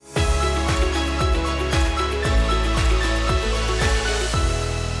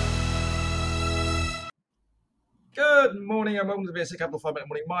morning and welcome to the VSA Capital 5 Minute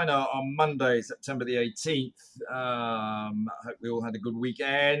Morning Miner on Monday, September the 18th. I hope we all had a good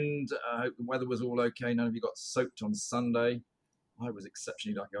weekend. I hope the weather was all okay. None of you got soaked on Sunday. I was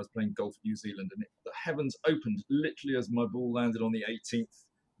exceptionally lucky. I was playing golf at New Zealand and the heavens opened literally as my ball landed on the 18th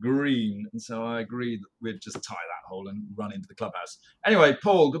green. And so I agreed that we'd just tie that hole and run into the clubhouse. Anyway,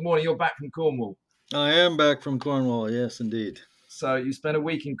 Paul, good morning. You're back from Cornwall. I am back from Cornwall, yes, indeed. So you spent a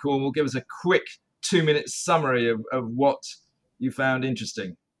week in Cornwall. Give us a quick 2-minute summary of what you found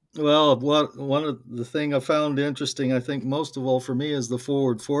interesting. Well, one of the thing I found interesting, I think most of all for me, is the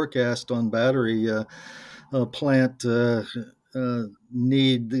forward forecast on battery plant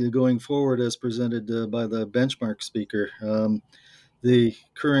need going forward as presented by the benchmark speaker. The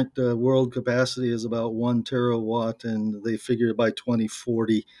current world capacity is about 1 terawatt, and they figure by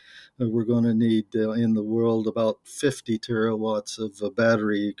 2040 we're going to need in the world about 50 terawatts of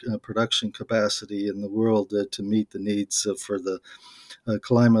battery production capacity in the world to meet the needs for the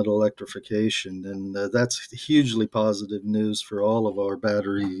climate electrification. And that's hugely positive news for all of our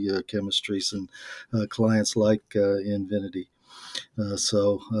battery chemistries and clients like Invinity.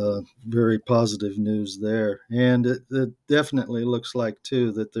 Very positive news there. And it definitely looks like,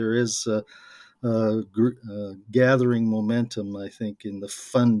 too, that there is gathering momentum, I think, in the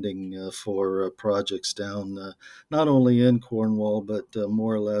funding for projects down not only in Cornwall, but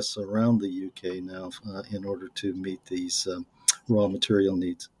more or less around the UK now in order to meet these raw material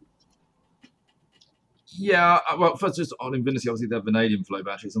needs. Yeah, well, first just on Invinity, obviously they're vanadium flow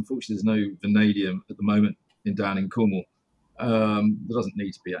batteries. Unfortunately, there's no vanadium at the moment down in Cornwall. There doesn't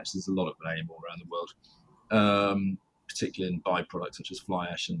need to be, actually. There's a lot of vanadium all around the world, particularly in byproducts such as fly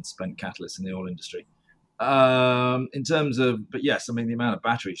ash and spent catalysts in the oil industry. In terms of, but yes, I mean, the amount of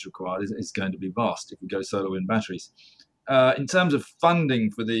batteries required is going to be vast if we go solar wind batteries. In terms of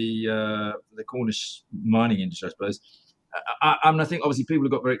funding for the Cornish mining industry, I suppose, I think obviously people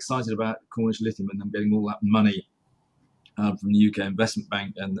have got very excited about Cornish lithium and them getting all that money from the UK Investment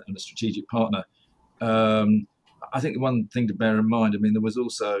Bank and a strategic partner. I think the one thing to bear in mind, I mean, there was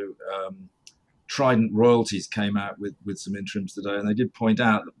also Trident Royalties came out with some interims today, and they did point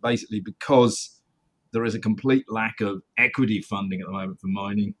out that basically because there is a complete lack of equity funding at the moment for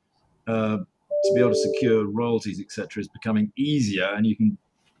mining, to be able to secure royalties, etc., is becoming easier, and you can,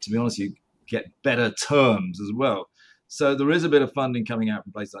 to be honest, you get better terms as well. So there is a bit of funding coming out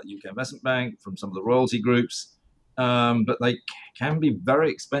from places like UK Investment Bank, from some of the royalty groups, but they can be very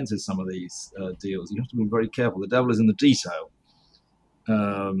expensive, some of these deals. You have to be very careful. The devil is in the detail.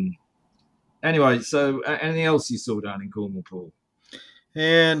 Anyway, so anything else you saw down in Cornwall, Paul?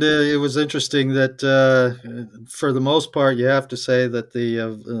 And it was interesting that for the most part, you have to say that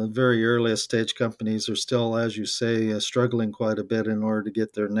the very earliest stage companies are still, as you say, struggling quite a bit in order to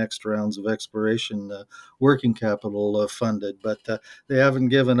get their next rounds of exploration working capital funded. But they haven't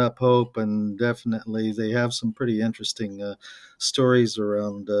given up hope, and definitely they have some pretty interesting stories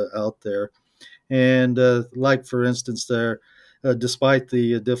around out there. And like, for instance, there, despite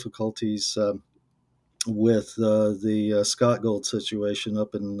the difficulties with the Scott Gold situation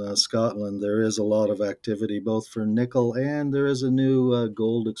up in Scotland, there is a lot of activity both for nickel, and there is a new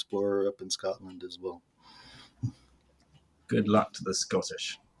gold explorer up in Scotland as well. Good luck to the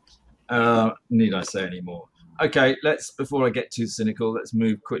Scottish. Need I say any more? Okay, before I get too cynical, let's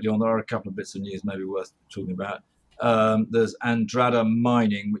move quickly on. There are a couple of bits of news maybe worth talking about. There's Andrada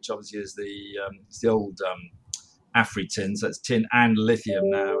Mining, which obviously is the old Afri tin, so it's tin and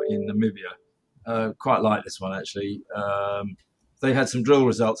lithium now in Namibia. Quite like this one, actually. They had some drill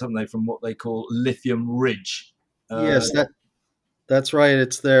results, haven't they, from what they call Lithium Ridge? Yes, that's right.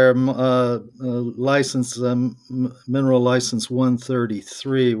 It's their license, mineral license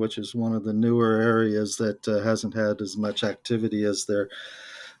 133, which is one of the newer areas that hasn't had as much activity as their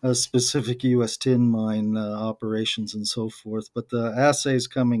specific U.S. tin mine operations and so forth. But the assays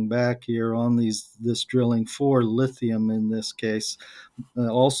coming back here on this drilling for lithium in this case,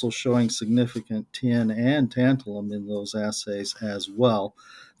 also showing significant tin and tantalum in those assays as well.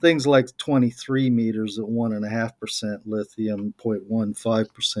 Things like 23 meters at 1.5% lithium,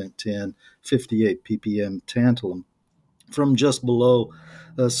 0.15% tin, 58 ppm tantalum from just below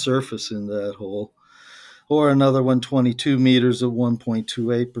the surface in that hole. Or another one, 22 meters at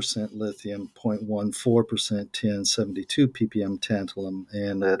 1.28% lithium, 0.14% tin, 72 ppm tantalum,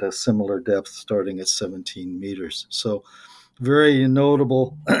 and at a similar depth starting at 17 meters. So very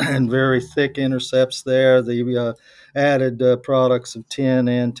notable and very thick intercepts there. The added products of tin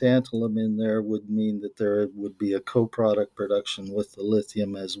and tantalum in there would mean that there would be a co-product production with the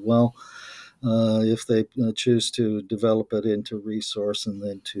lithium as well. If they choose to develop it into resource and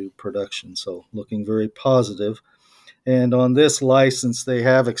then to production. So looking very positive. And on this license, they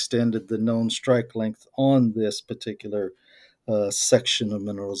have extended the known strike length on this particular section of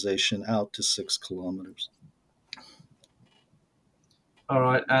mineralization out to 6 kilometers. All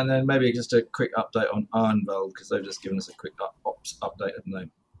right, and then maybe just a quick update on Ironveld, because they've just given us a quick ops update, haven't they?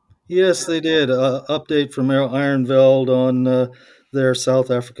 Yes, they did. Update from Ironveld on their South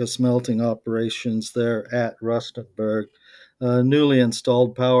Africa smelting operations there at Rustenburg. Newly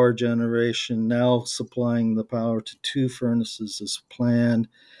installed power generation, now supplying the power to 2 furnaces as planned.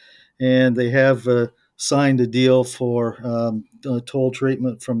 And they have signed a deal for toll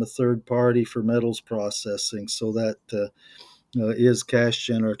treatment from a third party for metals processing, so that is cash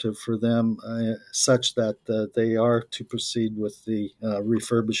generative for them, such that they are to proceed with the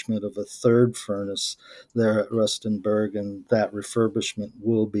refurbishment of a third furnace there at Rustenburg, and that refurbishment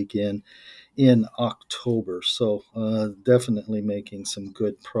will begin in October. So definitely making some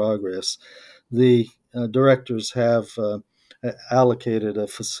good progress. The directors have allocated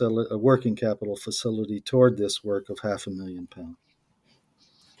a working capital facility toward this work of £500,000.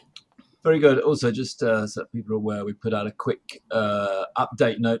 Very good. Also, just so people are aware, we put out a quick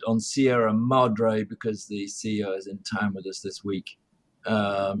update note on Sierra Madre because the CEO is in town with us this week.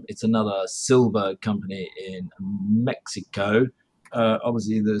 It's another silver company in Mexico.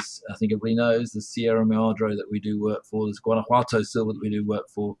 Obviously, there's, I think everybody knows, the Sierra Madre that we do work for. There's Guanajuato Silver that we do work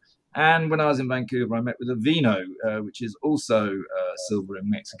for. And when I was in Vancouver, I met with Avino, which is also silver in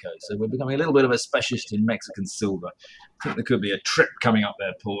Mexico. So we're becoming a little bit of a specialist in Mexican silver. I think there could be a trip coming up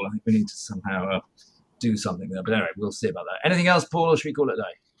there, Paul. I think we need to somehow do something there. But anyway, we'll see about that. Anything else, Paul, or should we call it a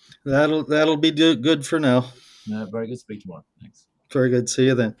day? That'll be good for now. Very good. Speak tomorrow. Thanks. Very good. See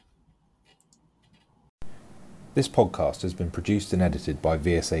you then. This podcast has been produced and edited by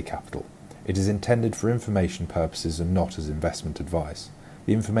VSA Capital. It is intended for information purposes and not as investment advice.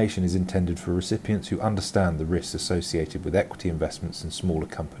 The information is intended for recipients who understand the risks associated with equity investments in smaller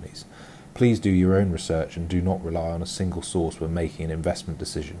companies. Please do your own research and do not rely on a single source when making an investment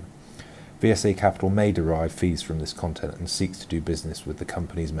decision. VSA Capital may derive fees from this content and seeks to do business with the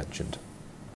companies mentioned.